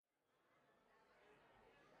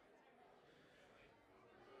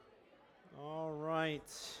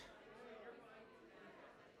right.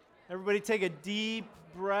 Everybody take a deep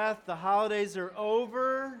breath. The holidays are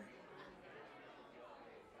over.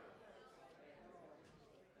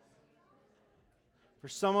 For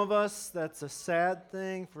some of us, that's a sad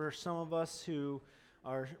thing. For some of us who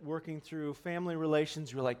are working through family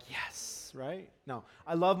relations, you're like, yes, right? No,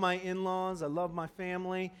 I love my in-laws. I love my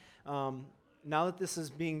family. Now that this is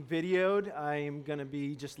being videoed, I am going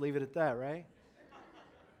to just leave it at that, right?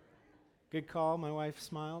 Good call. My wife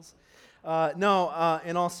smiles. In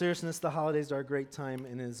all seriousness, the holidays are a great time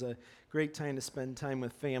and is a great time to spend time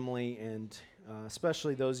with family and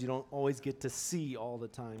especially those you don't always get to see all the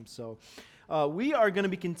time. So we are going to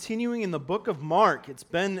be continuing in the book of Mark. It's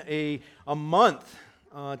been a month.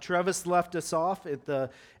 Travis left us off at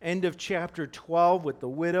the end of chapter 12 with the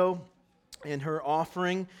widow and her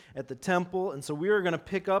offering at the temple. And so we are going to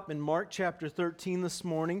pick up in Mark chapter 13 this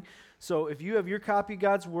morning. So if you have your copy of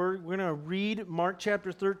God's Word, we're going to read Mark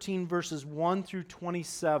chapter 13, verses 1 through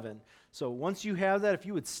 27. So once you have that, if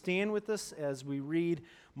you would stand with us as we read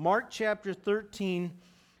Mark chapter 13,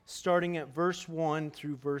 starting at verse 1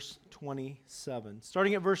 through verse 27.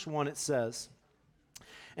 Starting at verse 1, it says,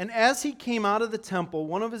 "And as he came out of the temple,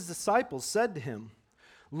 one of his disciples said to him,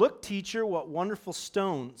 'Look, teacher, what wonderful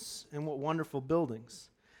stones and what wonderful buildings.'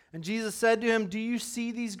 And Jesus said to him, 'Do you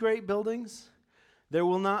see these great buildings? There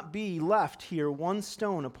will not be left here one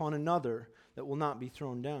stone upon another that will not be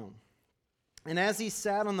thrown down.' And as he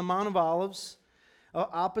sat on the Mount of Olives,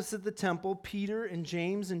 opposite the temple, Peter and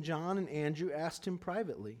James and John and Andrew asked him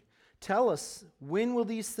privately, 'Tell us, when will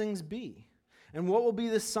these things be? And what will be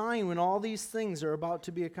the sign when all these things are about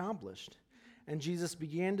to be accomplished?' And Jesus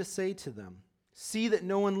began to say to them, 'See that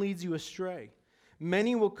no one leads you astray.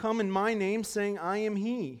 Many will come in my name, saying, I am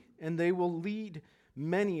he, and they will lead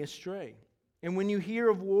many astray. And when you hear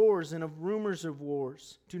of wars and of rumors of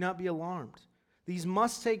wars, do not be alarmed. These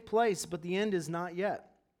must take place, but the end is not yet.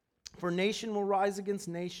 For nation will rise against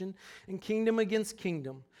nation, and kingdom against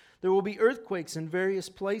kingdom. There will be earthquakes in various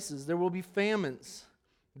places. There will be famines.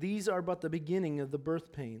 These are but the beginning of the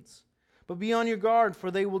birth pains. But be on your guard,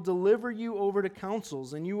 for they will deliver you over to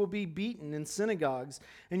councils, and you will be beaten in synagogues,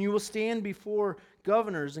 and you will stand before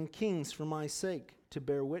governors and kings for my sake, to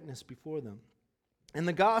bear witness before them. And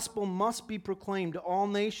the gospel must be proclaimed to all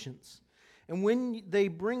nations. And when they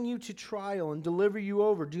bring you to trial and deliver you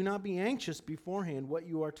over, do not be anxious beforehand what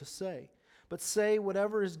you are to say, but say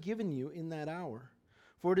whatever is given you in that hour.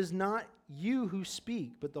 For it is not you who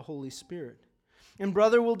speak, but the Holy Spirit. And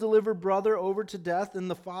brother will deliver brother over to death, and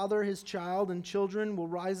the father his child, and children will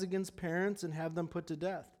rise against parents and have them put to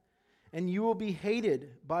death. And you will be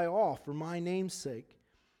hated by all for my name's sake,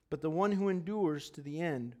 but the one who endures to the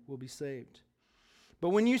end will be saved. But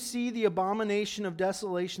when you see the abomination of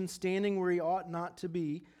desolation standing where he ought not to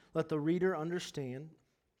be, let the reader understand.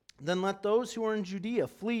 Then let those who are in Judea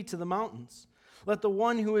flee to the mountains. Let the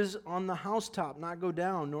one who is on the housetop not go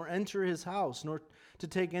down, nor enter his house, nor to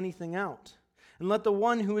take anything out. And let the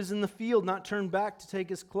one who is in the field not turn back to take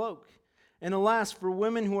his cloak. And alas, for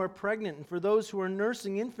women who are pregnant and for those who are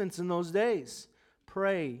nursing infants in those days,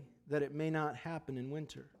 pray that it may not happen in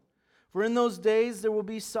winter. For in those days there will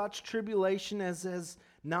be such tribulation as has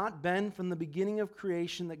not been from the beginning of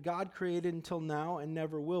creation that God created until now and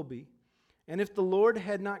never will be. And if the Lord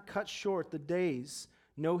had not cut short the days,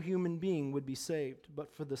 no human being would be saved.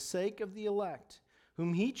 But for the sake of the elect,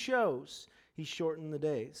 whom he chose, he shortened the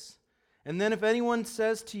days. And then if anyone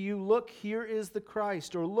says to you, 'Look, here is the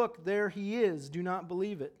Christ,' or 'Look, there he is,' do not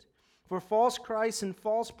believe it. For false Christs and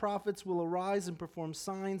false prophets will arise and perform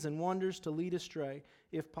signs and wonders to lead astray,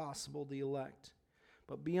 if possible, the elect.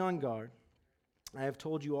 But be on guard. I have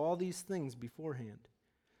told you all these things beforehand.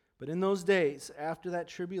 But in those days, after that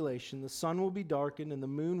tribulation, the sun will be darkened, and the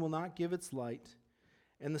moon will not give its light,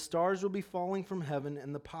 and the stars will be falling from heaven,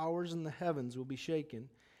 and the powers in the heavens will be shaken.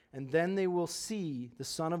 And then they will see the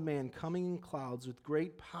Son of Man coming in clouds with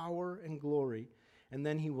great power and glory. And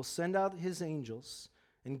then he will send out his angels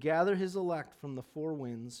and gather his elect from the four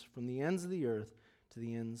winds, from the ends of the earth to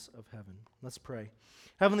the ends of heaven." Let's pray.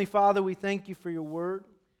 Heavenly Father, we thank you for your word.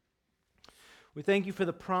 We thank you for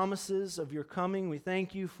the promises of your coming. We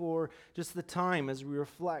thank you for just the time as we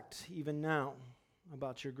reflect even now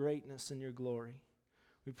about your greatness and your glory.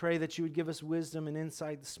 We pray that you would give us wisdom and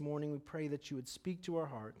insight this morning. We pray that you would speak to our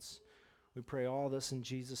hearts. We pray all this in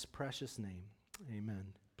Jesus' precious name.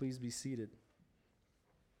 Amen. Please be seated.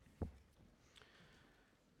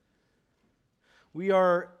 We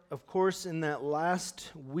are, of course, in that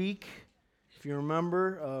last week. If you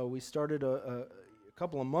remember, we started a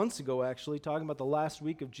couple of months ago, actually, talking about the last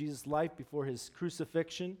week of Jesus' life before his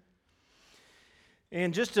crucifixion.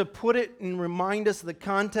 And just to put it and remind us of the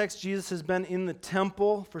context, Jesus has been in the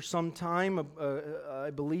temple for some time.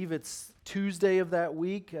 I believe it's Tuesday of that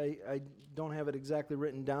week. I don't have it exactly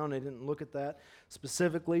written down. I didn't look at that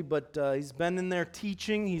specifically, but he's been in there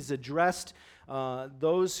teaching. He's addressed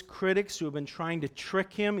those critics who have been trying to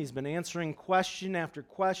trick him. He's been answering question after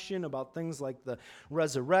question about things like the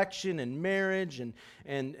resurrection and marriage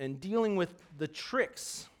and dealing with the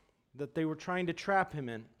tricks that they were trying to trap him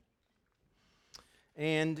in.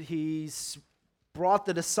 And he's brought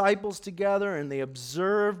the disciples together, and they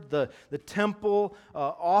observed the temple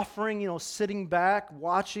offering, sitting back,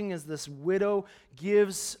 watching as this widow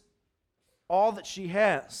gives all that she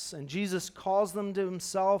has. And Jesus calls them to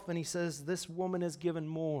himself, and he says, this woman has given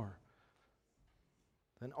more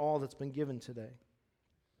than all that's been given today.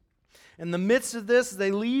 In the midst of this,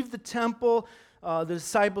 they leave the temple. The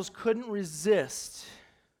disciples couldn't resist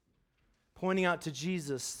pointing out to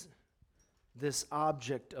Jesus this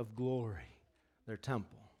object of glory, their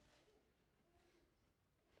temple.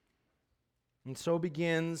 And so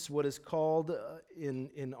begins what is called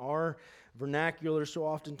in our vernacular so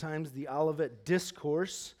oftentimes the Olivet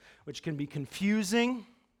Discourse, which can be confusing,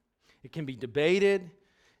 it can be debated,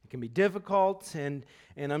 it can be difficult, and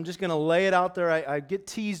I'm just going to lay it out there. I get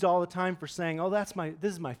teased all the time for saying,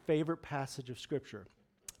 this is my favorite passage of Scripture.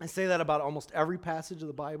 I say that about almost every passage of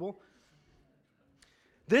the Bible.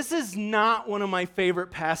 This is not one of my favorite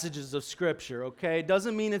passages of Scripture, okay? It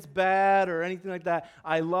doesn't mean it's bad or anything like that.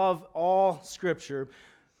 I love all Scripture.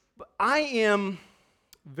 But I am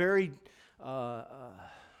very,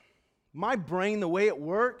 my brain, the way it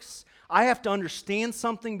works, I have to understand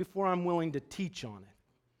something before I'm willing to teach on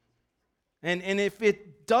it. And if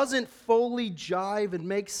it doesn't fully jive and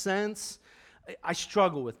make sense, I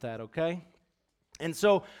struggle with that, okay? And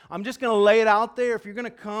so I'm just going to lay it out there. If you're going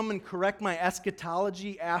to come and correct my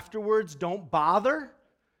eschatology afterwards, don't bother.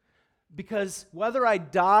 Because whether I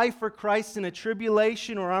die for Christ in a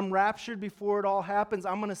tribulation or I'm raptured before it all happens,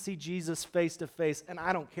 I'm going to see Jesus face to face, and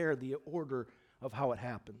I don't care the order of how it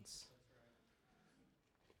happens.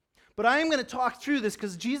 But I am going to talk through this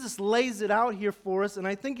because Jesus lays it out here for us, and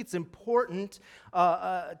I think it's important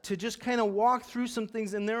to just kind of walk through some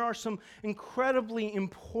things, and there are some incredibly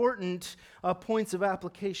important points of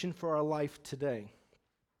application for our life today.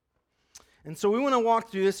 And so we want to walk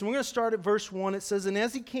through this, and we're going to start at verse 1. It says, "And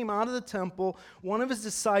as he came out of the temple, one of his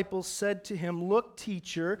disciples said to him, 'Look,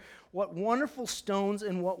 teacher, what wonderful stones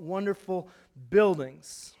and what wonderful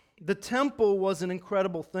buildings.'" The temple was an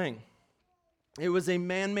incredible thing. It was a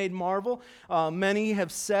man-made marvel. Many have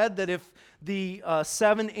said that if the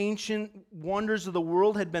 7 ancient wonders of the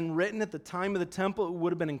world had been written at the time of the temple, it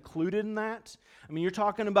would have been included in that. I mean, you're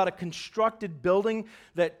talking about a constructed building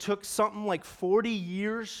that took something like 40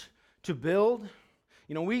 years to build.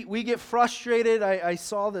 You know, we get frustrated. I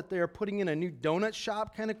saw that they're putting in a new donut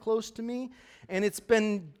shop kind of close to me, and it's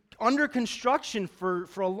been under construction for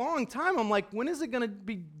a long time. I'm like, when is it going to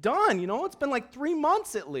be done? You know, it's been like 3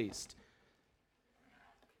 months at least.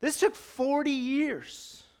 This took 40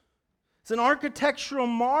 years. It's an architectural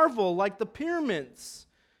marvel like the pyramids.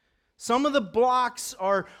 Some of the blocks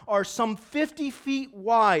are some 50 feet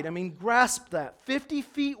wide. I mean, grasp that. 50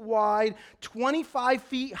 feet wide, 25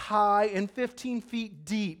 feet high, and 15 feet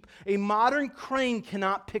deep. A modern crane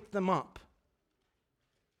cannot pick them up.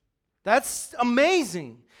 That's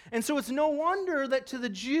amazing. And so it's no wonder that to the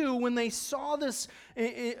Jew, when they saw this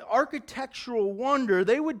architectural wonder,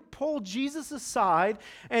 they would pull Jesus aside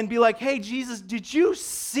and be like, "Hey, Jesus, did you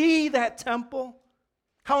see that temple?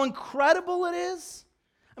 How incredible it is?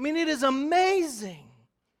 I mean, it is amazing.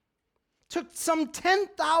 It took some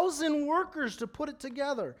 10,000 workers to put it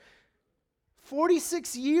together.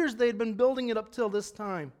 46 years they had been building it up till this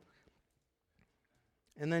time."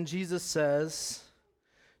 And then Jesus says,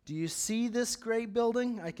 "Do you see this great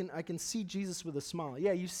building?" I can see Jesus with a smile.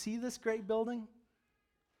 "Yeah, you see this great building?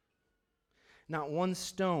 Not one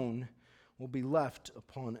stone will be left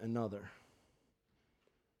upon another."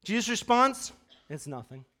 Jesus' response, "It's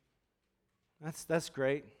nothing." That's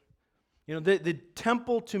great. You know, the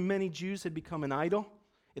temple to many Jews had become an idol.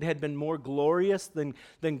 It had been more glorious than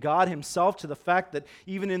God himself, to the fact that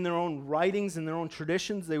even in their own writings and their own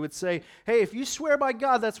traditions, they would say, "Hey, if you swear by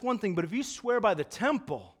God, that's one thing, but if you swear by the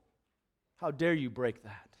temple, how dare you break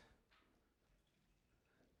that?"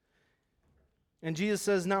 And Jesus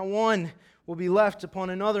says, "Not one will be left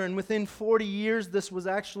upon another." And within 40 years, this was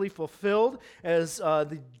actually fulfilled as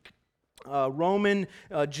the Roman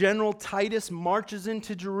General Titus marches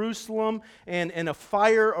into Jerusalem, and a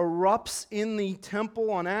fire erupts in the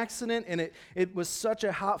temple on accident, and it was such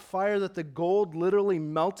a hot fire that the gold literally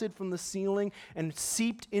melted from the ceiling and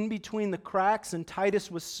seeped in between the cracks, and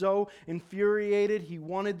Titus was so infuriated, he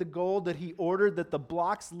wanted the gold that he ordered that the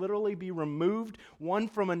blocks literally be removed one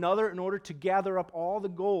from another in order to gather up all the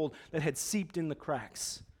gold that had seeped in the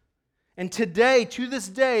cracks. And today, to this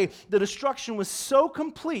day, the destruction was so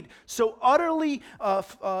complete, so utterly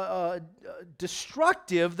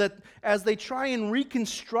destructive that as they try and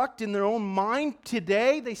reconstruct in their own mind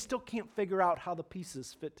today, they still can't figure out how the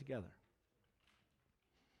pieces fit together.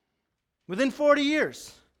 Within 40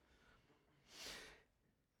 years.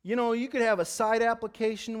 You know, you could have a side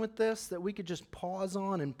application with this that we could just pause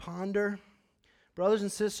on and ponder. Brothers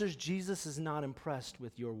and sisters, Jesus is not impressed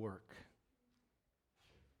with your work,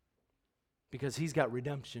 because he's got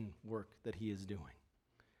redemption work that he is doing.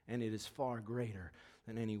 And it is far greater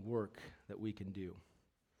than any work that we can do.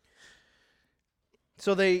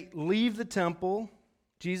 So they leave the temple.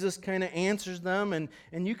 Jesus kind of answers them.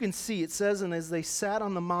 And you can see, it says, and as they sat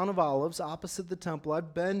on the Mount of Olives opposite the temple.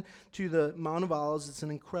 I've been to the Mount of Olives. It's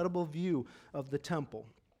an incredible view of the temple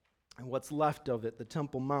and what's left of it, the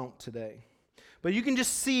Temple Mount today. But you can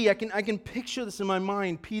just see, I can picture this in my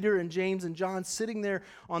mind, Peter and James and John sitting there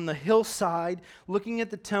on the hillside, looking at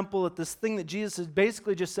the temple, at this thing that Jesus has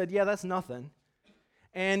basically just said, yeah, that's nothing.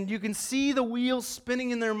 And you can see the wheels spinning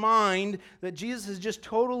in their mind that Jesus has just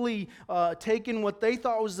totally taken what they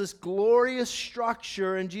thought was this glorious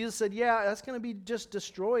structure, and Jesus said, yeah, that's going to be just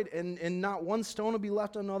destroyed, and not one stone will be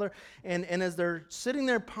left on another. And as they're sitting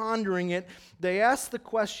there pondering it, they ask the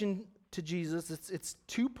question to Jesus. It's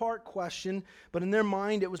two-part question, but in their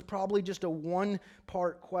mind it was probably just a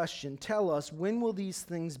one-part question. Tell us, when will these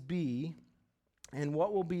things be, and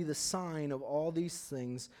what will be the sign of all these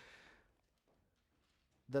things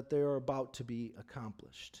that they are about to be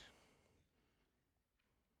accomplished?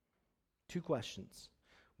 Two questions.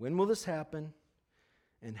 When will this happen,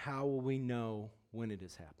 and how will we know when it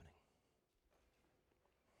is happening?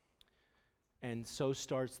 And so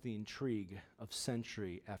starts the intrigue of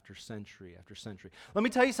century after century after century. Let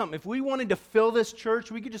me tell you something. If we wanted to fill this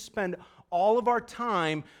church, we could just spend all of our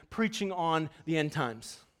time preaching on the end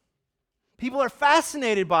times. People are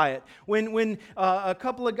fascinated by it. When a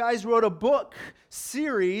couple of guys wrote a book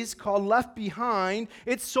series called Left Behind,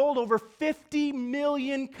 it sold over 50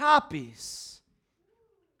 million copies.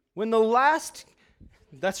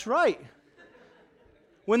 That's right.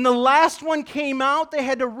 When the last one came out, they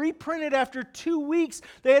had to reprint it after 2 weeks.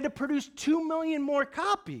 They had to produce 2 million more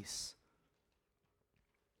copies.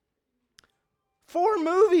 4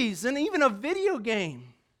 movies and even a video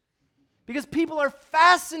game. Because people are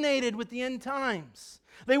fascinated with the end times.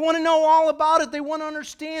 They want to know all about it. They want to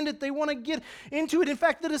understand it. They want to get into it. In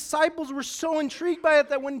fact, the disciples were so intrigued by it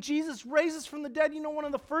that when Jesus raises from the dead, you know, one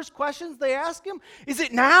of the first questions they ask him, is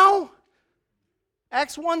it now?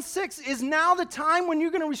 Acts 1:6, is now the time when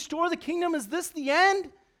you're going to restore the kingdom? Is this the end?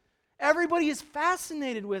 Everybody is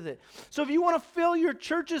fascinated with it. So if you want to fill your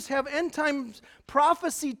churches, have end times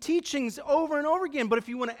prophecy teachings over and over again. But if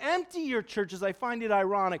you want to empty your churches, I find it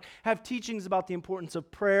ironic, have teachings about the importance of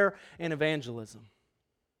prayer and evangelism.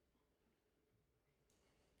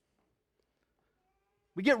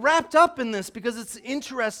 We get wrapped up in this because it's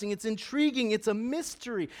interesting, it's intriguing, it's a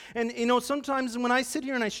mystery. And, you know, sometimes when I sit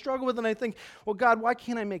here and I struggle with it and I think, well, God, why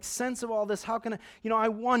can't I make sense of all this? How can I, I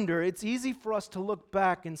wonder, it's easy for us to look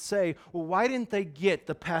back and say, well, why didn't they get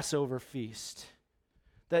the Passover feast?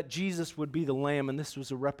 That Jesus would be the lamb and this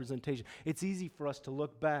was a representation. It's easy for us to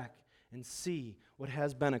look back and see what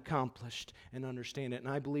has been accomplished and understand it. And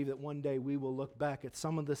I believe that one day we will look back at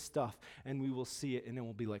some of this stuff and we will see it and it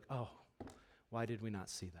will be like, oh, why did we not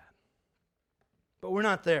see that? But we're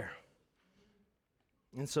not there.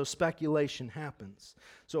 And so speculation happens.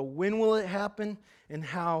 So when will it happen, and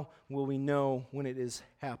how will we know when it is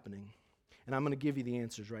happening? And I'm going to give you the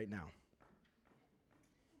answers right now.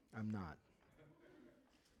 I'm not.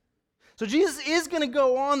 So Jesus is going to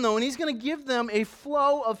go on, though, and he's going to give them a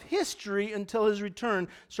flow of history until his return,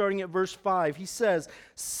 starting at verse 5. He says,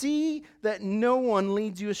 "See that no one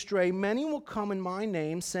leads you astray. Many will come in my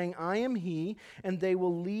name, saying, 'I am he,' and they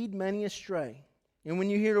will lead many astray. And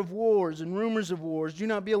when you hear of wars and rumors of wars, do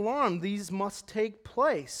not be alarmed. These must take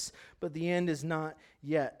place, but the end is not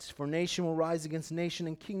yet. For nation will rise against nation,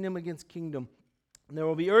 and kingdom against kingdom. And there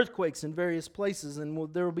will be earthquakes in various places,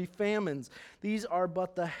 and there will be famines. These are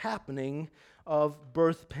but the happening of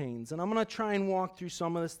birth pains." And I'm going to try and walk through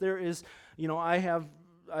some of this. There is,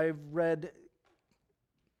 I've read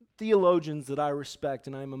theologians that I respect,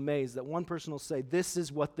 and I'm amazed that one person will say, this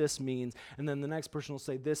is what this means, and then the next person will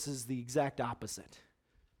say, this is the exact opposite.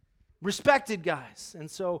 Respected guys. And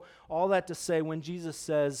so all that to say, when Jesus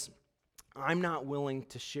says, I'm not willing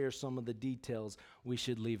to share some of the details, we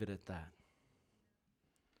should leave it at that.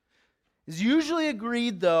 It's usually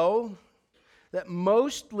agreed, though, that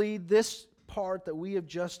mostly this part that we have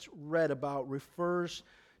just read about refers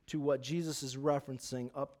to what Jesus is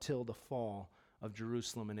referencing up till the fall of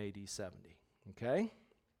Jerusalem in AD 70. Okay?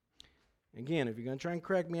 Again, if you're going to try and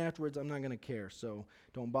correct me afterwards, I'm not going to care, so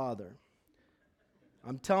don't bother.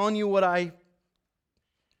 I'm telling you what I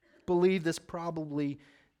believe this probably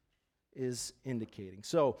is indicating.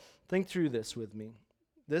 So think through this with me.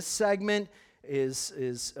 This segment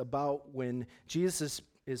is about when Jesus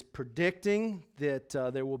is predicting that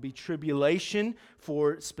there will be tribulation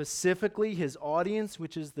for specifically his audience,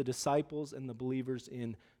 which is the disciples and the believers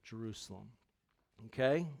in Jerusalem.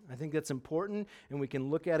 Okay? I think that's important, and we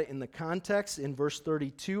can look at it in the context. In verse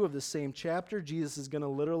 32 of the same chapter, Jesus is going to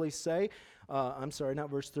literally say, I'm sorry,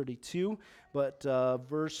 not verse 32, but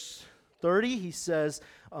verse 30, he says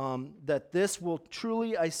that this will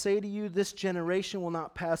truly, I say to you, this generation will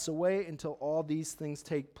not pass away until all these things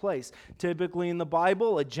take place. Typically in the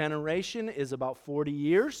Bible, a generation is about 40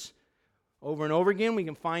 years. Over and over again, we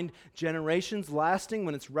can find generations lasting.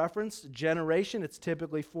 When it's referenced, generation, it's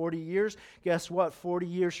typically 40 years. Guess what? 40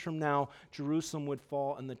 years from now, Jerusalem would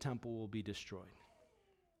fall and the temple will be destroyed.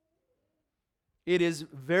 It is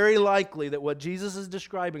very likely that what Jesus is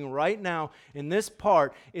describing right now in this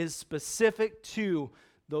part is specific to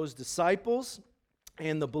those disciples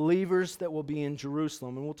and the believers that will be in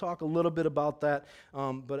Jerusalem. And we'll talk a little bit about that,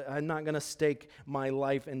 but I'm not going to stake my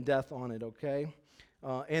life and death on it, okay?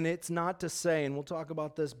 And it's not to say, and we'll talk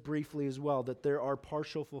about this briefly as well, that there are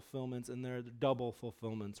partial fulfillments and there are double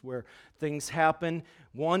fulfillments where things happen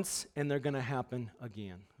once and they're going to happen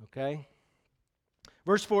again, okay?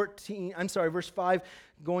 Verse 5,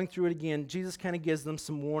 going through it again, Jesus kind of gives them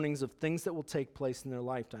some warnings of things that will take place in their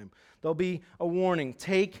lifetime. There'll be a warning,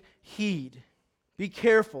 take heed, be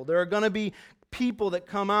careful. There are going to be people that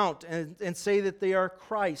come out and say that they are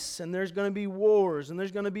Christ, and there's going to be wars, and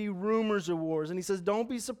there's going to be rumors of wars. And he says, don't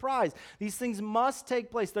be surprised. These things must take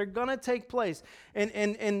place. They're going to take place.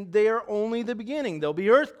 And they are only the beginning. There'll be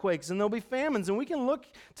earthquakes, and there'll be famines. And we can look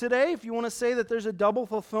today, if you want to say that there's a double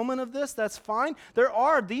fulfillment of this, that's fine. There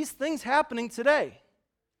are these things happening today.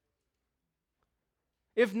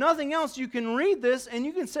 If nothing else, you can read this, and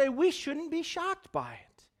you can say, we shouldn't be shocked by it.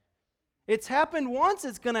 It's happened once,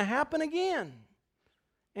 it's going to happen again.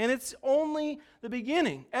 And it's only the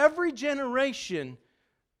beginning. Every generation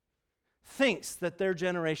thinks that their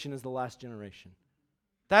generation is the last generation.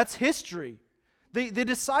 That's history. The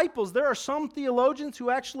disciples, there are some theologians who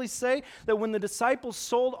actually say that when the disciples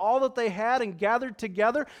sold all that they had and gathered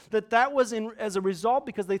together, that was as a result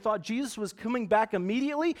because they thought Jesus was coming back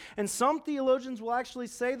immediately. And some theologians will actually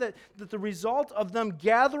say that the result of them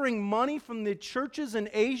gathering money from the churches in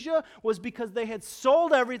Asia was because they had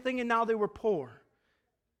sold everything and now they were poor.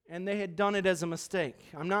 And they had done it as a mistake.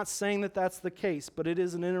 I'm not saying that that's the case, but it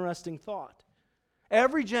is an interesting thought.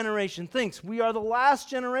 Every generation thinks we are the last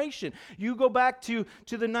generation. You go back to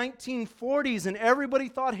the 1940s and everybody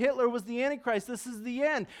thought Hitler was the Antichrist. This is the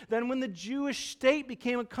end. Then when the Jewish state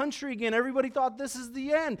became a country again, everybody thought this is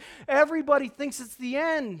the end. Everybody thinks it's the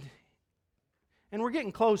end. And we're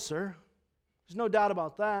getting closer. There's no doubt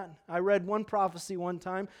about that. I read one prophecy one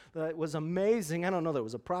time that was amazing. I don't know that it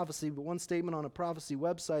was a prophecy, but one statement on a prophecy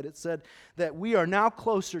website, it said that we are now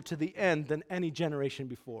closer to the end than any generation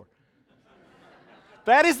before.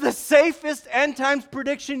 That is the safest end times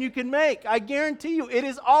prediction you can make. I guarantee you, it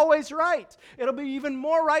is always right. It'll be even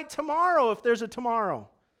more right tomorrow if there's a tomorrow.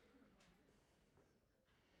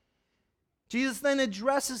 Jesus then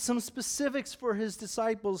addresses some specifics for his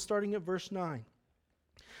disciples, starting at verse 9.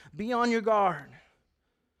 Be on your guard,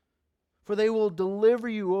 for they will deliver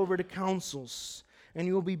you over to councils, and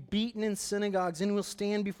you will be beaten in synagogues, and you will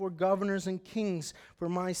stand before governors and kings for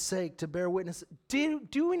my sake to bear witness. Do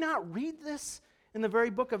we not read this in the very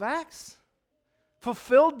book of Acts?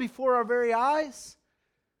 Fulfilled before our very eyes?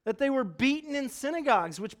 That they were beaten in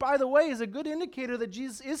synagogues, which, by the way, is a good indicator that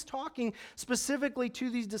Jesus is talking specifically to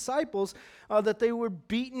these disciples, that they were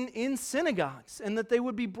beaten in synagogues and that they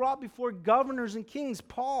would be brought before governors and kings.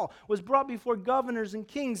 Paul was brought before governors and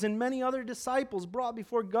kings, and many other disciples brought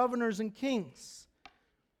before governors and kings.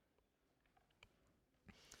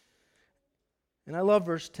 And I love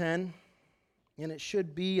verse 10. And it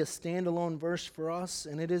should be a standalone verse for us,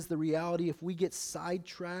 and it is the reality. If we get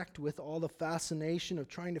sidetracked with all the fascination of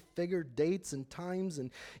trying to figure dates and times and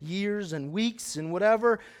years and weeks and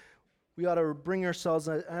whatever, we ought to bring ourselves,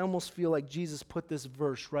 I almost feel like Jesus put this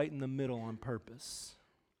verse right in the middle on purpose,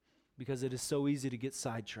 because it is so easy to get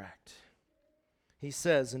sidetracked. He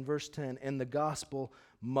says in verse 10, and the gospel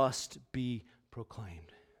must be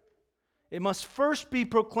proclaimed. It must first be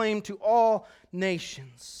proclaimed to all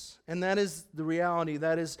nations. And that is the reality.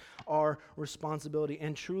 That is our responsibility.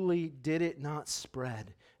 And truly, did it not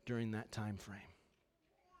spread during that time frame?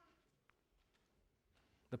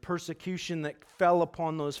 The persecution that fell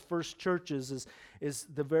upon those first churches is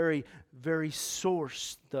the very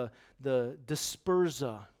source, the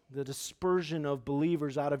dispersa, the dispersion of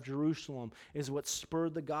believers out of Jerusalem is what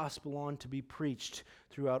spurred the gospel on to be preached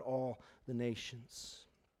throughout all the nations.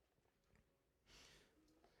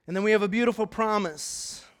 And then we have a beautiful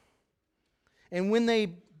promise. And when they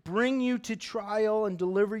bring you to trial and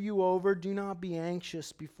deliver you over, do not be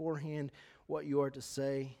anxious beforehand what you are to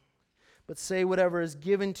say, but say whatever is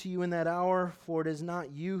given to you in that hour, for it is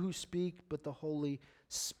not you who speak, but the Holy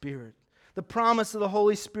Spirit. The promise of the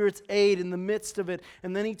Holy Spirit's aid in the midst of it.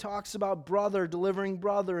 And then he talks about brother delivering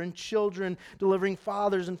brother, and children delivering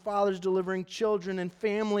fathers, and fathers delivering children, and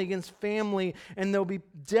family against family. And there'll be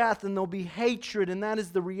death and there'll be hatred. And that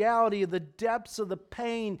is the reality of the depths of the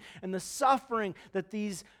pain and the suffering that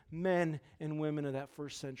these men and women of that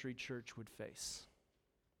first century church would face.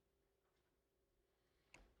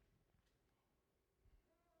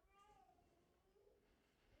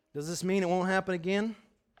 Does this mean it won't happen again?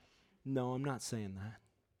 No, I'm not saying that.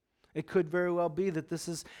 It could very well be that this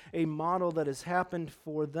is a model that has happened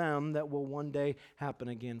for them that will one day happen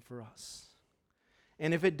again for us.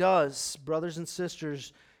 And if it does, brothers and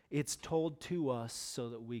sisters, it's told to us so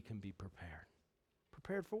that we can be prepared.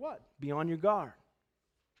 Prepared for what? Be on your guard.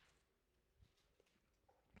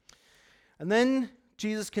 And then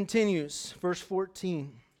Jesus continues, verse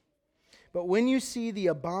 14. But when you see the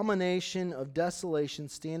abomination of desolation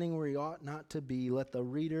standing where he ought not to be, let the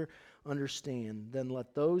reader understand. Then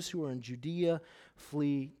let those who are in Judea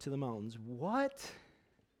flee to the mountains. What?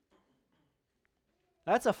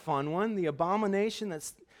 That's a fun one. The abomination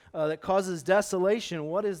that causes desolation.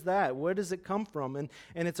 What is that? Where does it come from? And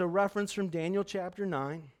it's a reference from Daniel chapter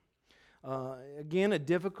 9. Again, a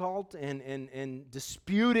difficult and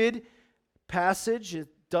disputed passage. It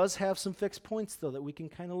does have some fixed points, though, that we can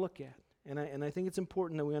kind of look at. And I think it's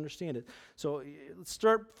important that we understand it. So let's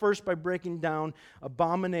start first by breaking down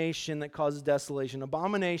abomination that causes desolation.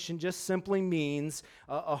 Abomination just simply means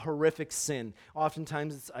a horrific sin.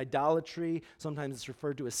 Oftentimes it's idolatry. Sometimes it's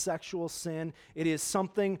referred to as sexual sin. It is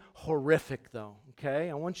something horrific, though.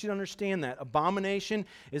 Okay? I want you to understand that. Abomination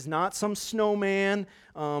is not some snowman,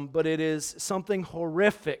 but it is something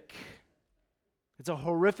horrific. It's a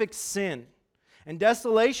horrific sin. And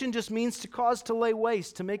desolation just means to cause to lay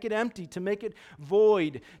waste, to make it empty, to make it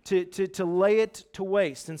void, to lay it to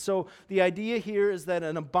waste. And so the idea here is that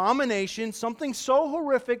an abomination, something so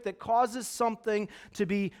horrific that causes something to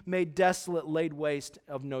be made desolate, laid waste,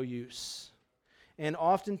 of no use. And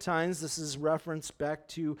oftentimes this is referenced back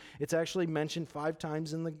to, it's actually mentioned 5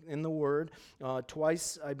 times in the Word,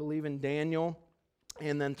 twice, I believe, in Daniel,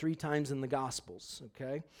 and then 3 times in the Gospels,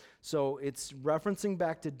 okay? So it's referencing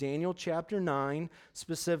back to Daniel chapter 9,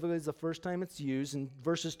 specifically is the first time it's used. In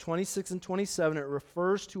verses 26 and 27, it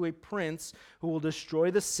refers to a prince who will destroy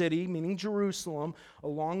the city, meaning Jerusalem,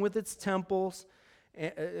 along with its temples,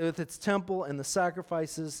 with its temple and the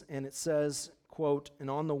sacrifices, and it says, quote, "And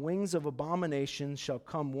on the wings of abomination shall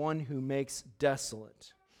come one who makes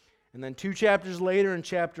desolate." And then 2 chapters later, in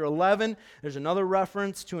chapter 11, there's another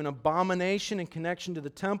reference to an abomination in connection to the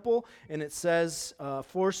temple, and it says,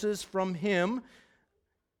 forces from him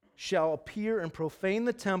shall appear and profane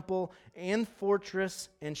the temple and fortress,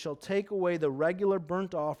 and shall take away the regular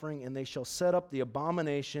burnt offering, and they shall set up the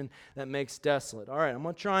abomination that makes desolate. All right, I'm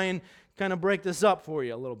going to try and kind of break this up for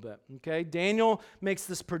you a little bit. Okay, Daniel makes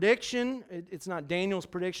this prediction. It's not Daniel's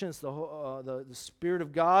prediction, it's the Spirit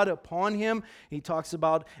of God upon him. He talks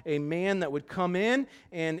about a man that would come in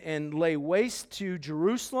and lay waste to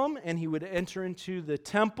Jerusalem, and he would enter into the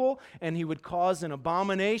temple, and he would cause an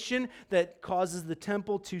abomination that causes the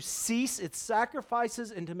temple to cease its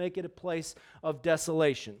sacrifices and to make it a place of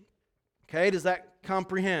desolation. Okay, does that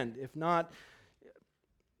comprehend? If not,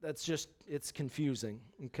 it's confusing,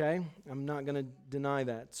 okay? I'm not going to deny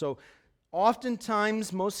that. So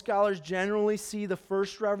oftentimes, most scholars generally see the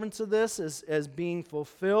first reference of this as being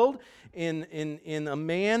fulfilled in a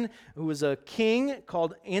man who was a king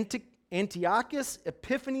called Antiochus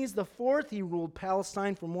Epiphanes IV. He ruled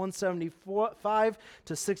Palestine from 175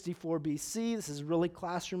 to 64 BC. This is really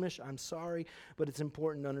classroomish, I'm sorry, but it's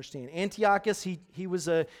important to understand. Antiochus, he was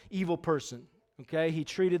an evil person. Okay, he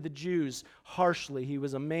treated the Jews harshly. He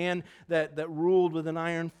was a man that ruled with an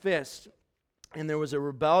iron fist. And there was a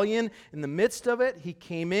rebellion in the midst of it. He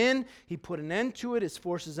came in, he put an end to it. His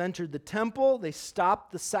forces entered the temple. They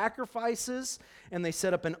stopped the sacrifices, and they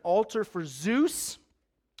set up an altar for Zeus,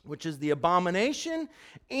 which is the abomination.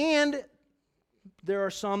 And there are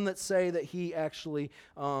some that say that he actually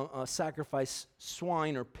sacrificed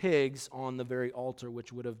swine or pigs on the very altar,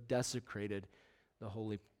 which would have desecrated the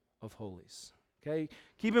Holy of Holies. Okay,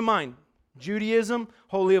 keep in mind, Judaism,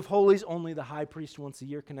 Holy of Holies, only the high priest once a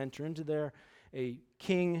year can enter into there. A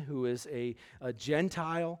king who is a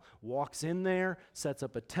Gentile walks in there, sets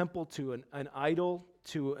up a temple to an idol,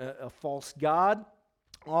 to a false god,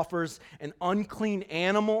 offers an unclean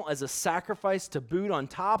animal as a sacrifice to boot on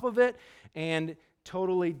top of it, and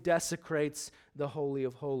totally desecrates the Holy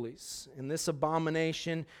of Holies. And this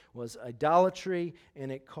abomination was idolatry,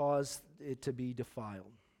 and it caused it to be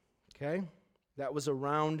defiled. Okay? That was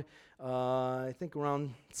around, I think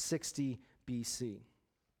around 60 BC.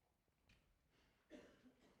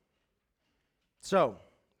 So,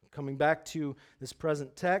 coming back to this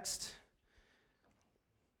present text,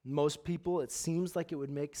 most people, it seems like it would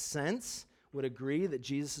make sense, would agree that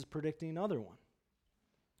Jesus is predicting another one.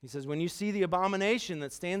 He says, when you see the abomination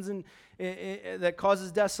that stands that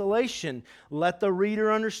causes desolation, let the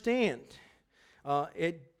reader understand.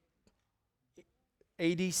 AD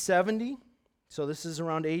 70, so this is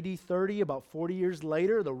around AD 30, about 40 years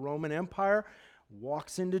later, the Roman Empire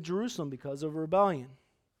walks into Jerusalem because of rebellion.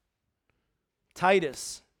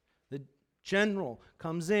 Titus, the general,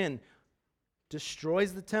 comes in,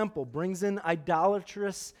 destroys the temple, brings in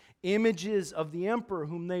idolatrous images of the emperor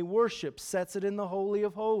whom they worship, sets it in the Holy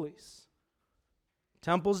of Holies.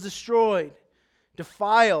 Temple's destroyed,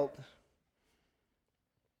 defiled.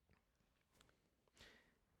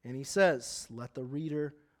 And he says, let the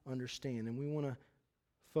reader understand. And we want to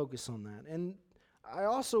focus on that. And I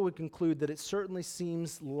also would conclude that it certainly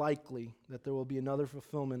seems likely that there will be another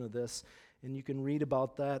fulfillment of this. And you can read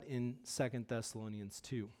about that in 2 Thessalonians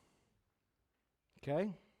 2. Okay?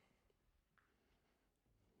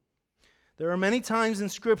 There are many times in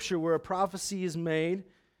Scripture where a prophecy is made,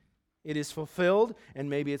 it is fulfilled, and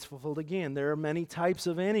maybe it's fulfilled again. There are many types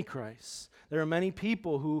of antichrists. There are many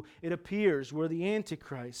people who, it appears, were the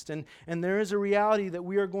Antichrist. And there is a reality that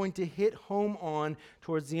we are going to hit home on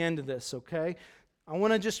towards the end of this, okay? I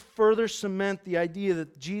want to just further cement the idea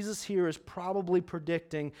that Jesus here is probably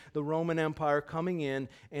predicting the Roman Empire coming in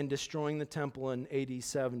and destroying the temple in AD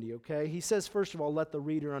 70, okay? He says, first of all, let the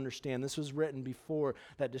reader understand. This was written before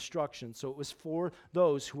that destruction, so it was for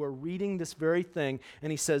those who are reading this very thing.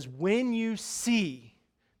 And he says, when you see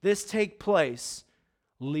this take place,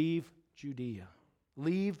 leave Judea,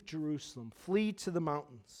 leave Jerusalem, flee to the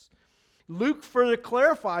mountains. Luke further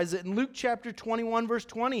clarifies it in Luke chapter 21, verse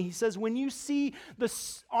 20. He says, when you see the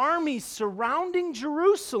armies surrounding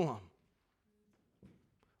Jerusalem,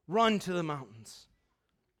 run to the mountains.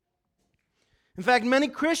 In fact, many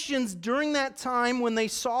Christians during that time, when they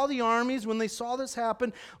saw the armies, when they saw this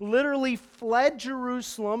happen, literally fled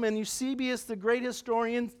Jerusalem. And Eusebius, the great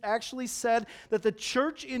historian, actually said that the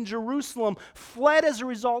church in Jerusalem fled as a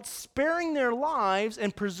result, sparing their lives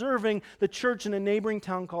and preserving the church in a neighboring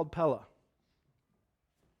town called Pella.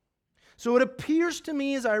 So it appears to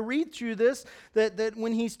me as I read through this that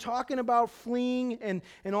when he's talking about fleeing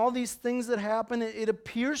and all these things that happen, it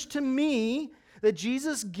appears to me that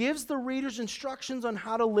Jesus gives the readers instructions on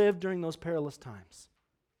how to live during those perilous times.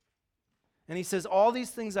 And he says, all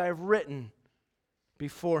these things I have written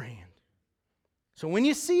beforehand. So when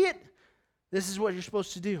you see it, this is what you're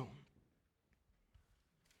supposed to do.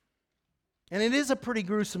 And it is a pretty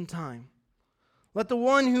gruesome time. Let the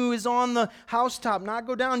one who is on the housetop not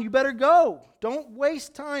go down. You better go. Don't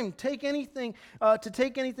waste time. Take anything to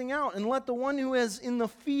take anything out. And let the one who is in the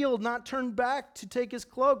field not turn back to take his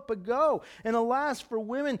cloak, but go. And alas, for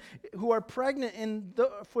women who are pregnant and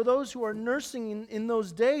for those who are nursing in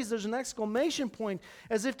those days, there's an exclamation point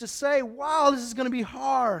as if to say, wow, this is going to be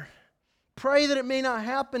hard. Pray that it may not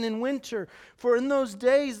happen in winter, for in those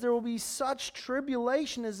days there will be such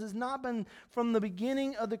tribulation as has not been from the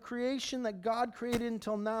beginning of the creation that God created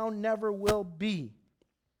until now, never will be.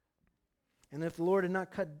 And if the Lord had not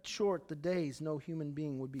cut short the days, no human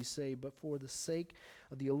being would be saved, but for the sake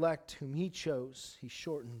of the elect whom He chose, He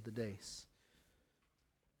shortened the days.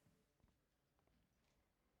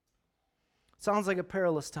 Sounds like a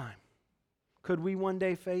perilous time. Could we one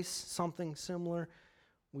day face something similar?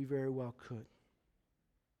 We very well could.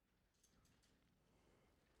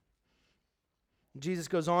 Jesus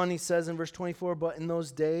goes on, he says in verse 24, "But in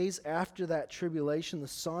those days after that tribulation, the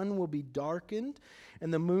sun will be darkened,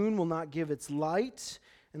 and the moon will not give its light,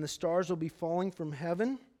 and the stars will be falling from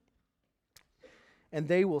heaven. And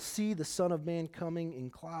they will see the Son of Man coming in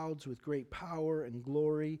clouds with great power and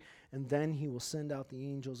glory, and then he will send out the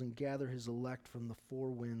angels and gather his elect from the four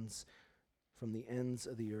winds, from the ends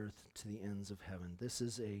of the earth to the ends of heaven." This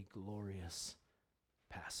is a glorious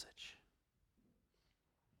passage.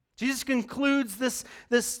 Jesus concludes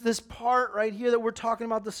this part right here that we're talking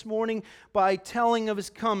about this morning by telling of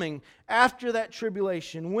his coming after that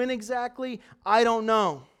tribulation. When exactly? I don't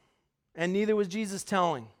know. And neither was Jesus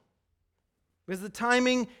telling. Because the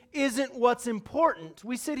timing isn't what's important.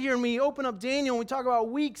 We sit here and we open up Daniel and we talk about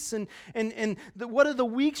weeks and what do the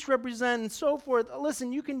weeks represent and so forth.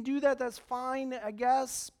 Listen, you can do that. That's fine, I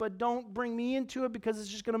guess. But don't bring me into it because it's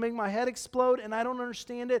just going to make my head explode and I don't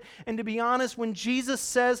understand it. And to be honest, when Jesus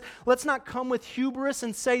says, let's not come with hubris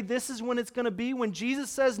and say this is when it's going to be. When Jesus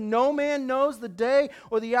says no man knows the day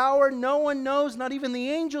or the hour, no one knows, not even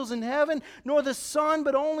the angels in heaven, nor the Son,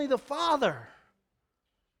 but only the Father.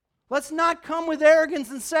 Let's not come with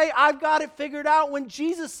arrogance and say, I've got it figured out, when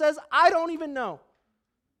Jesus says, I don't even know.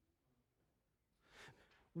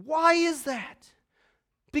 Why is that?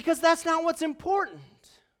 Because that's not what's important.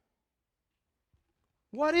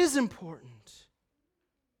 What is important?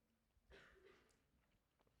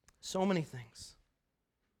 So many things.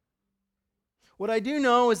 What I do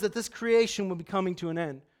know is that this creation will be coming to an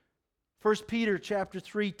end. 1 Peter chapter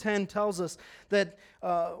 3:10 tells us that...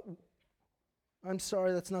 I'm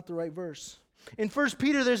sorry, that's not the right verse. In 1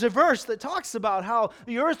 Peter, there's a verse that talks about how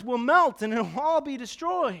the earth will melt and it will all be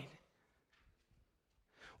destroyed.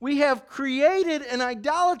 We have created an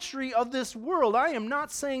idolatry of this world. I am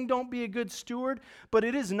not saying don't be a good steward, but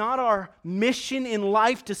it is not our mission in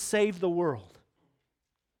life to save the world.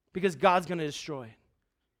 Because God's going to destroy it.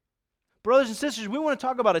 Brothers and sisters, we want to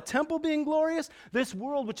talk about a temple being glorious. This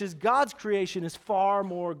world, which is God's creation, is far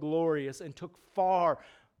more glorious and took far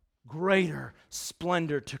greater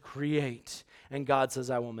splendor to create. And God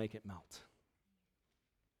says, I will make it melt.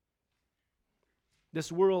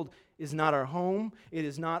 This world is not our home. It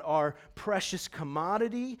is not our precious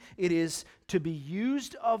commodity. It is to be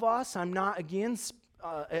used of us. I'm not, again,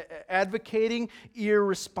 advocating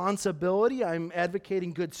irresponsibility. I'm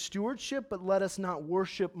advocating good stewardship, but let us not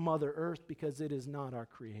worship Mother Earth because it is not our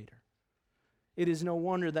creator. It is no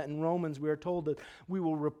wonder that in Romans we are told that we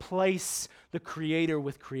will replace the Creator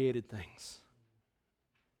with created things.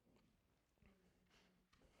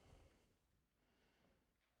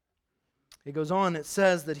 It goes on, it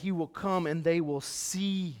says that He will come and they will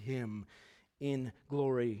see Him in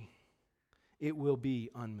glory. It will be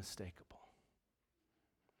unmistakable.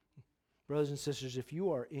 Brothers and sisters, if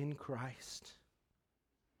you are in Christ,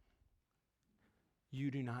 you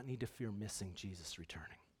do not need to fear missing Jesus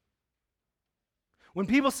returning. When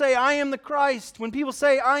people say, I am the Christ, when people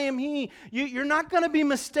say, I am He, you're not going to be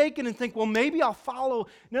mistaken and think, well, maybe I'll follow.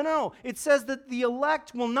 No. It says that the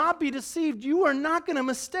elect will not be deceived. You are not going to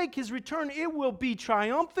mistake His return. It will be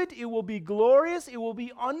triumphant. It will be glorious. It will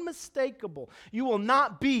be unmistakable. You will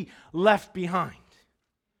not be left behind.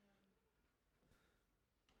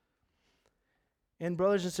 And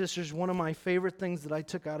brothers and sisters, one of my favorite things that I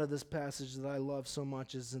took out of this passage that I love so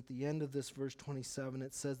much is at the end of this verse 27,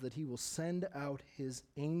 it says that He will send out His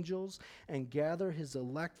angels and gather His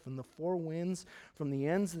elect from the four winds, from the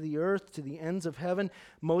ends of the earth to the ends of heaven.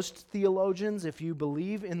 Most theologians, if you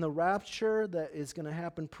believe in the rapture that is going to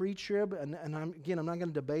happen pre-trib, and I'm not going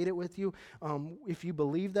to debate it with you, if you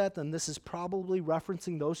believe that, then this is probably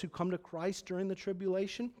referencing those who come to Christ during the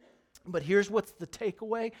tribulation. But here's what's the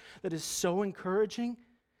takeaway that is so encouraging.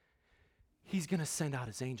 He's going to send out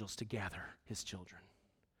His angels to gather His children.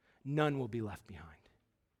 None will be left behind.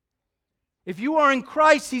 If you are in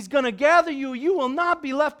Christ, He's going to gather you. You will not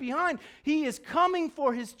be left behind. He is coming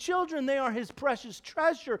for His children. They are His precious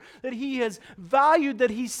treasure that He has valued, that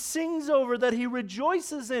He sings over, that He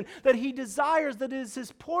rejoices in, that He desires, that is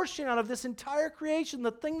His portion out of this entire creation. The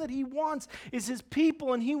thing that He wants is His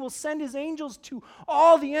people, and He will send His angels to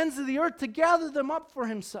all the ends of the earth to gather them up for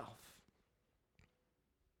Himself.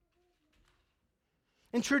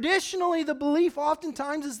 And traditionally, the belief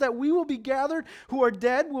oftentimes is that we will be gathered who are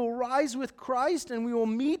dead, will rise with Christ, and we will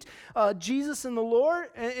meet Jesus and the Lord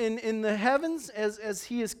in the heavens as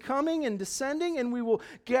He is coming and descending, and we will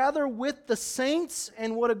gather with the saints,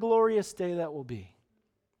 and what a glorious day that will be.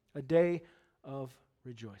 A day of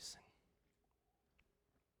rejoicing.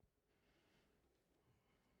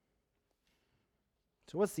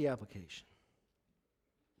 So what's the application?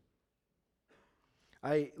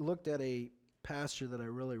 I looked at a pastor that I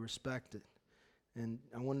really respected, And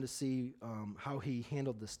I wanted to see how he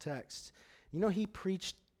handled this text. You know, he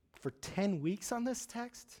preached for 10 weeks on this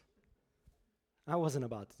text. I wasn't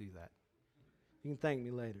about to do that. You can thank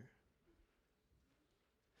me later.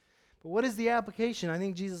 But what is the application? I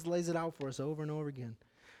think Jesus lays it out for us over and over again.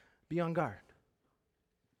 Be on guard.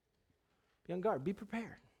 Be on guard. Be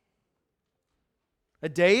prepared. A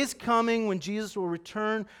day is coming when Jesus will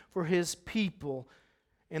return for his people.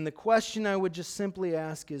 And the question I would just simply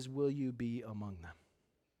ask is, will you be among them?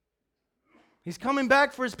 He's coming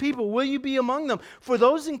back for his people. Will you be among them? For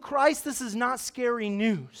those in Christ, this is not scary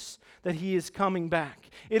news that he is coming back.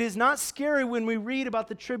 It is not scary when we read about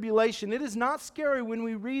the tribulation. It is not scary when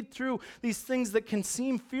we read through these things that can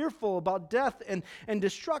seem fearful about death and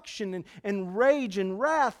destruction and rage and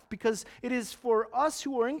wrath, because it is for us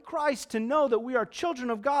who are in Christ to know that we are children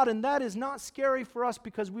of God, and that is not scary for us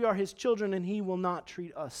because we are his children and he will not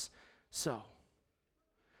treat us so.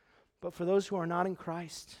 But for those who are not in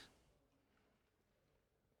Christ,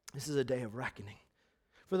 this is a day of reckoning.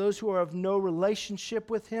 For those who are of no relationship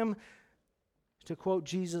with him, to quote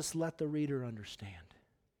Jesus, let the reader understand.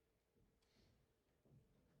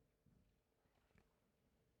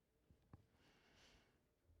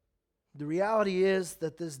 The reality is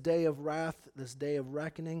that this day of wrath, this day of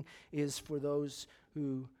reckoning, is for those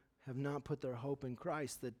who have not put their hope in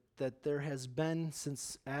Christ, that there has been,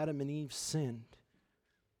 since Adam and Eve sinned,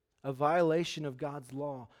 a violation of God's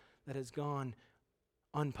law that has gone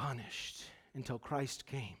unpunished until Christ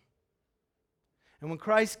came. And when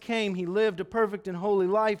Christ came, he lived a perfect and holy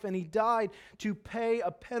life, and he died to pay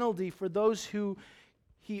a penalty for those who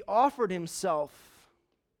he offered himself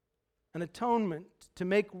an atonement to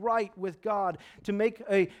make right with God, to make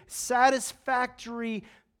a satisfactory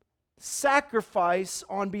sacrifice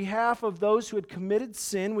on behalf of those who had committed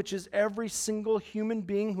sin, which is every single human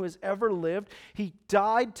being who has ever lived. He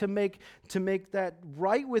died to make that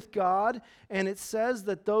right with God, and it says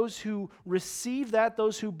that those who receive that,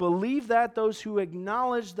 those who believe that, those who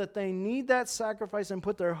acknowledge that they need that sacrifice and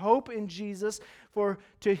put their hope in Jesus, for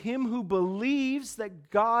to him who believes that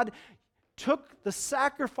God took the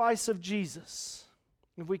sacrifice of Jesus.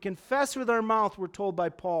 If we confess with our mouth, we're told by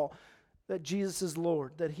Paul, that Jesus is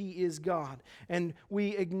Lord, that he is God, and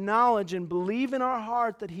we acknowledge and believe in our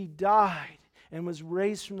heart that he died and was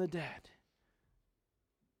raised from the dead,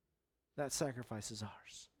 that sacrifice is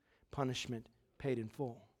ours. Punishment paid in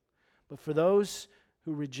full. But for those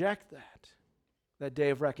who reject that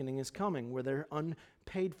day of reckoning is coming, where their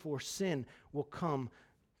unpaid for sin will come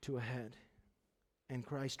to a head, and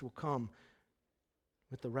Christ will come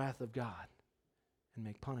with the wrath of God and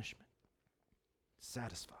make punishment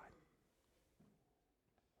satisfied.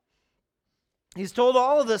 He's told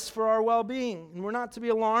all of this for our well-being, and we're not to be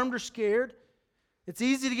alarmed or scared. It's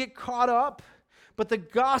easy to get caught up, but the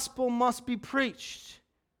gospel must be preached.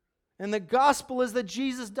 And the gospel is that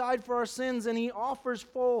Jesus died for our sins, and he offers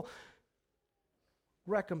full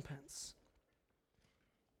recompense.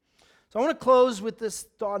 So I want to close with this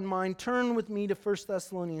thought in mind. Turn with me to 1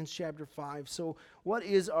 Thessalonians chapter 5. So what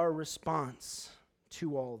is our response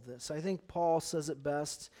to all of this? I think Paul says it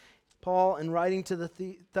best. Paul, in writing to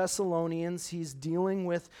the Thessalonians, he's dealing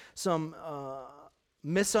with some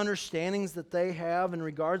misunderstandings that they have in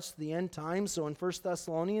regards to the end times. So in 1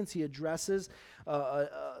 Thessalonians, he addresses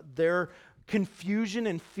their confusion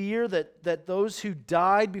and fear that those who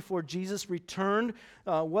died before Jesus returned,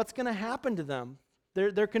 what's going to happen to them?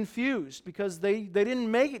 They're confused because they didn't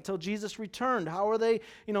make it till Jesus returned. How are they,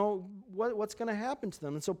 what's going to happen to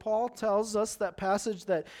them? And so Paul tells us that passage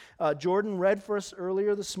that Jordan read for us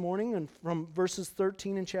earlier this morning, and from verses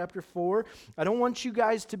 13 in chapter 4. I don't want you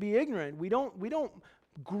guys to be ignorant. We don't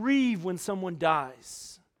grieve when someone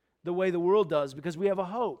dies the way the world does, because we have a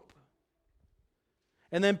hope.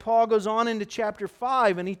 And then Paul goes on into chapter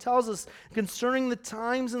 5, and he tells us, concerning the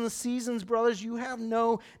times and the seasons, brothers, you have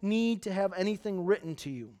no need to have anything written to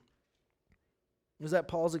you. Was that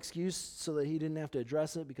Paul's excuse so that he didn't have to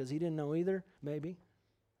address it because he didn't know either? Maybe.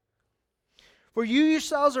 For you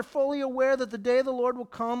yourselves are fully aware that the day of the Lord will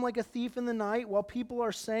come like a thief in the night. While people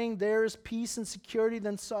are saying there is peace and security,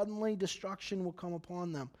 then suddenly destruction will come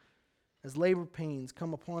upon them, as labor pains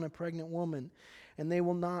come upon a pregnant woman, and they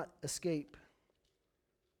will not escape.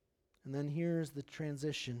 And then here's the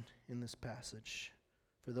transition in this passage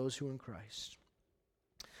for those who are in Christ.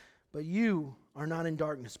 But you are not in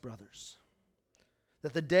darkness, brothers,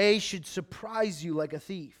 that the day should surprise you like a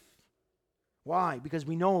thief. Why? Because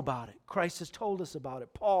we know about it. Christ has told us about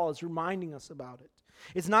it. Paul is reminding us about it.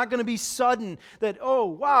 It's not going to be sudden that, oh,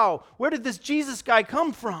 wow, where did this Jesus guy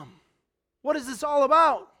come from? What is this all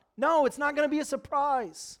about? No, it's not going to be a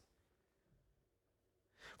surprise.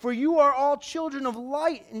 For you are all children of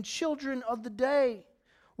light and children of the day.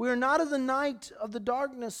 We are not of the night, of the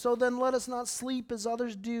darkness, so then let us not sleep as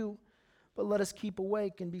others do, but let us keep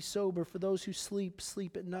awake and be sober. For those who sleep,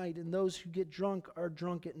 sleep at night, and those who get drunk are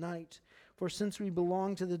drunk at night. For since we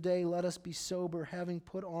belong to the day, let us be sober, having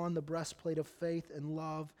put on the breastplate of faith and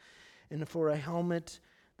love, and for a helmet,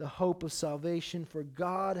 the hope of salvation. For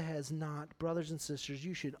God has not, brothers and sisters,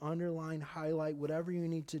 you should underline, highlight, whatever you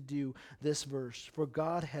need to do, this verse. For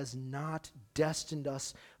God has not destined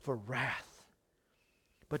us for wrath,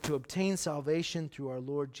 but to obtain salvation through our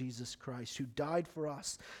Lord Jesus Christ, who died for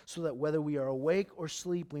us, so that whether we are awake or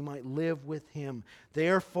asleep, we might live with Him.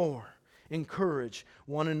 Therefore, encourage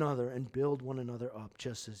one another and build one another up,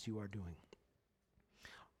 just as you are doing.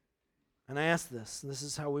 And I ask this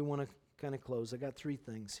is how we want to kind of close. I got 3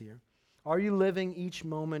 things here. Are you living each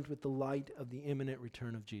moment with the light of the imminent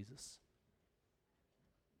return of Jesus?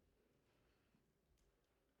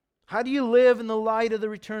 How do you live in the light of the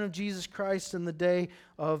return of Jesus Christ and the day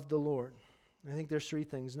of the Lord? I think there's 3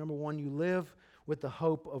 things. Number 1, you live with the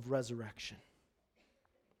hope of resurrection.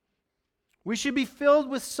 We should be filled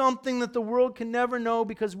with something that the world can never know,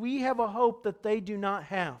 because we have a hope that they do not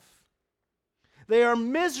have. They are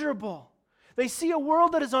miserable. They see a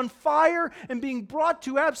world that is on fire and being brought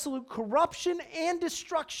to absolute corruption and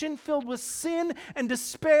destruction, filled with sin and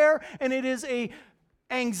despair, and it is an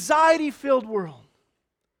anxiety-filled world.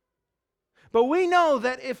 But we know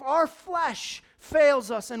that if our flesh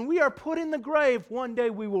fails us and we are put in the grave, one day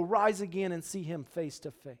we will rise again and see Him face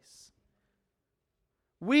to face.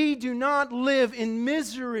 We do not live in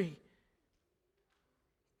misery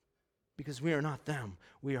because we are not them.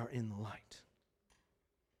 We are in the light.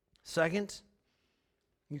 Second,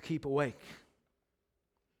 you keep awake.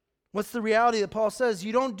 What's the reality that Paul says?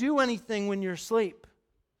 You don't do anything when you're asleep.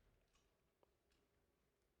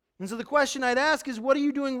 And so the question I'd ask is, what are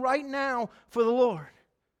you doing right now for the Lord?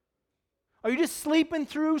 Are you just sleeping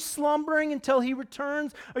through, slumbering until He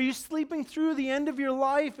returns? Are you sleeping through the end of your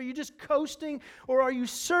life? Are you just coasting? Or are you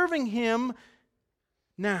serving Him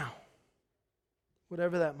now?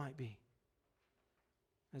 Whatever that might be,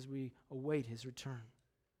 as we await His return.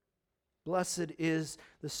 Blessed is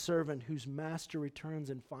the servant whose master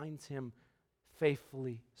returns and finds him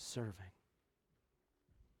faithfully serving.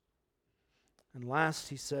 And last,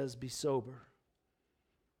 he says, be sober.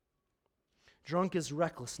 Drunk is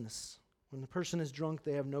recklessness. When the person is drunk,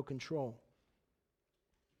 they have no control.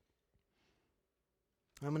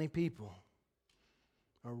 How many people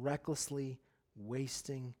are recklessly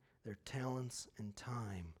wasting their talents and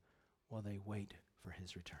time while they wait for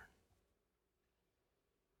His return?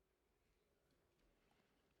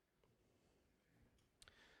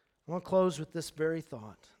 I want to close with this very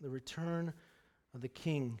thought. The return of the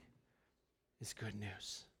King is good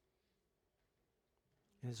news.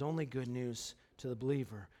 It is only good news to the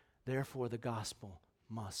believer. Therefore, the gospel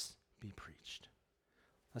must be preached.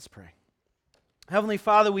 Let's pray. Heavenly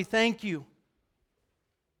Father, we thank You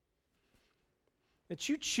that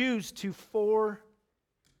You choose to foretell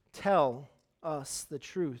us the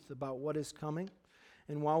truth about what is coming.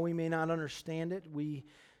 And while we may not understand it, we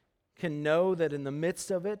can know that in the midst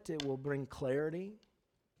of it, it will bring clarity.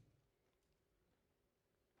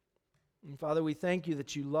 And Father, we thank You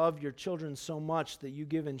that You love Your children so much that You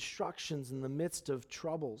give instructions in the midst of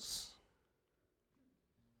troubles.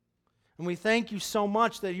 And we thank You so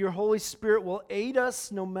much that Your Holy Spirit will aid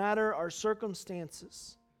us no matter our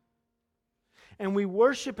circumstances. And we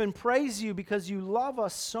worship and praise You because You love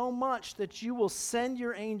us so much that You will send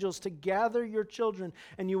Your angels to gather Your children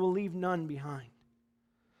and You will leave none behind.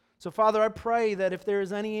 So, Father, I pray that if there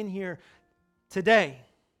is any in here today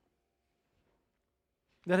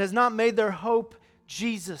that has not made their hope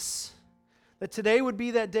Jesus, that today would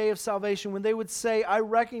be that day of salvation when they would say, I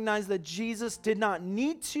recognize that Jesus did not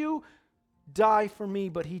need to die for me,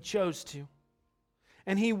 but He chose to.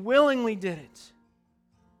 And He willingly did it.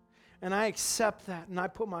 And I accept that, and I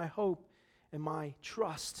put my hope and my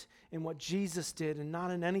trust in what Jesus did and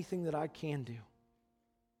not in anything that I can do.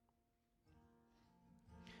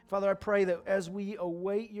 Father, I pray that as we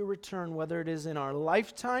await Your return, whether it is in our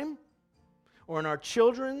lifetime or in our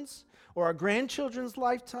children's or our grandchildren's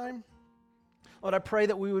lifetime, Lord, I pray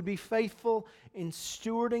that we would be faithful in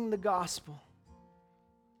stewarding the gospel,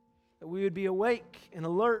 that we would be awake and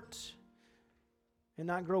alert and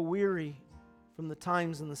not grow weary from the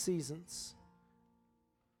times and the seasons.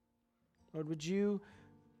 Lord, would you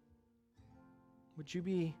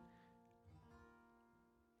be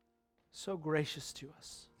so gracious to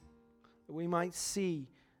us that we might see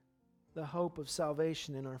the hope of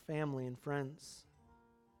salvation in our family and friends.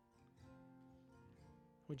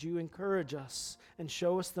 Would you encourage us and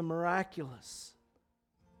show us the miraculous?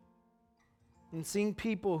 And seeing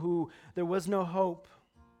people who there was no hope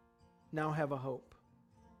now have a hope.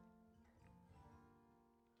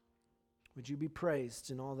 Would you be praised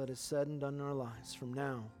in all that is said and done in our lives from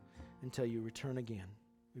now until you return again?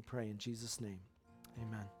 We pray in Jesus' name.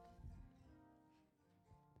 Amen.